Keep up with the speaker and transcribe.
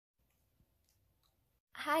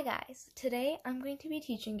Hi guys, today I'm going to be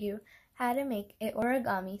teaching you how to make an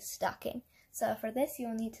origami stocking. So for this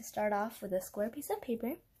you'll need to start off with a square piece of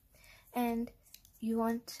paper, and you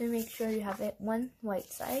want to make sure you have it one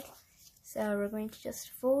white side. So we're going to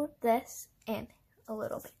just fold this in a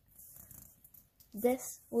little bit.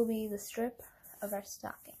 This will be the strip of our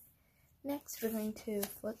stocking. Next we're going to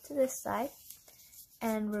flip to this side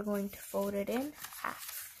and we're going to fold it in half.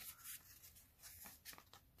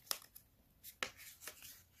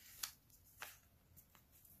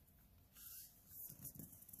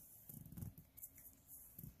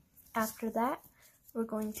 After that, we're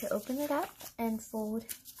going to open it up and fold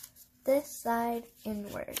this side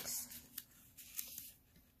inwards.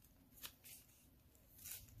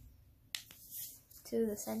 To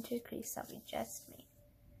the center crease that we just made.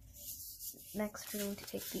 Next, we're going to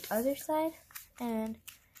take the other side and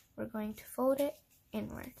we're going to fold it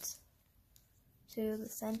inwards to the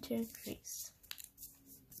center crease.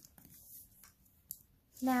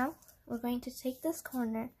 Now, we're going to take this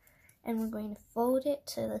corner and we're going to fold it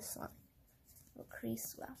to this line. We'll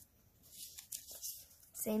crease well.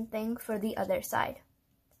 Same thing for the other side.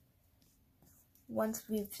 Once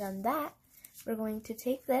we've done that, we're going to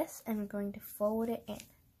take this and we're going to fold it in.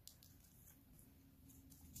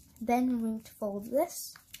 Then we're going to fold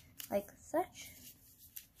this like such,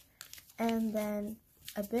 and then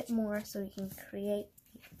a bit more so we can create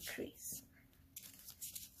a crease.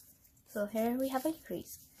 So here we have a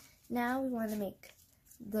crease. Now we want to make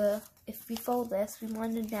if we fold this, we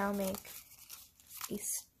want to now make a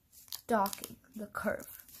stocking, the curve.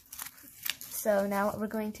 So now what we're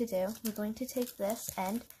going to do, we're going to take this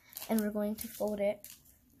end and we're going to fold it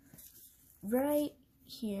right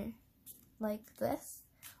here, like this,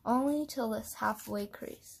 only till this halfway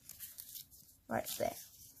crease, right there.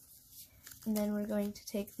 And then we're going to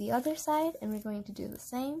take the other side and we're going to do the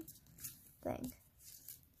same thing.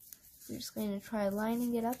 We're just going to try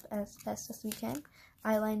lining it up as best as we can.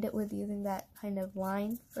 I lined it with using that kind of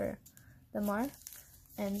line for the mark,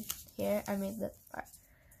 and here I made the part.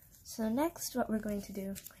 So next what we're going to do, we're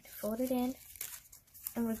going to fold it in,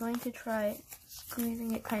 and we're going to try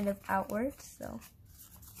squeezing it kind of outwards.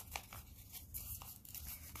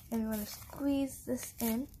 And we want to squeeze this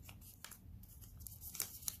in.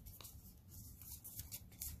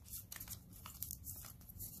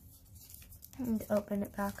 And open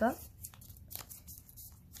it back up.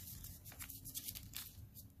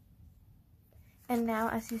 And now,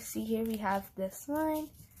 as you see here, we have this line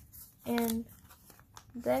and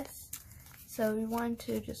this. So we want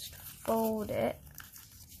to just fold it.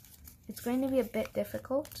 It's going to be a bit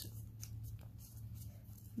difficult,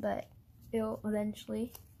 but it'll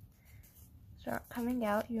eventually start coming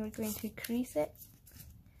out. You're going to crease it,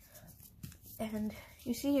 and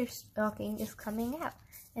you see your stocking is coming out.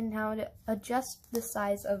 And now to adjust the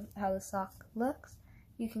size of how the sock looks,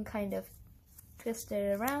 you can kind of twist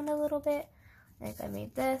it around a little bit. Like I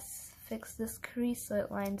made this, fix this crease so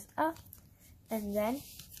it lines up, and then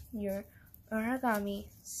your origami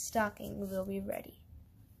stocking will be ready.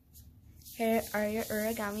 Here are your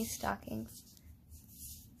origami stockings.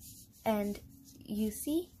 And you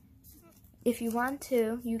see, if you want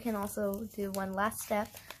to, you can also do one last step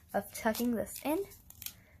of tucking this in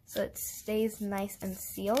so it stays nice and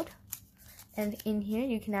sealed. And in here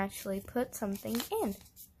you can actually put something in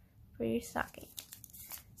for your stocking.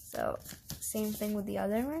 So same thing with the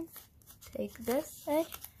other one. Take this edge,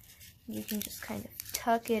 you can just kind of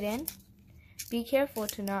tuck it in. Be careful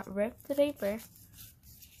to not rip the paper,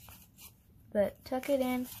 but tuck it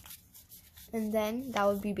in, and then that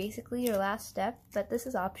would be basically your last step, but this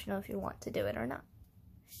is optional if you want to do it or not.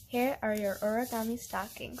 Here are your origami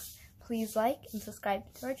stockings. Please like and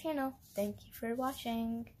subscribe to our channel. Thank you for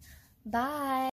watching. Bye!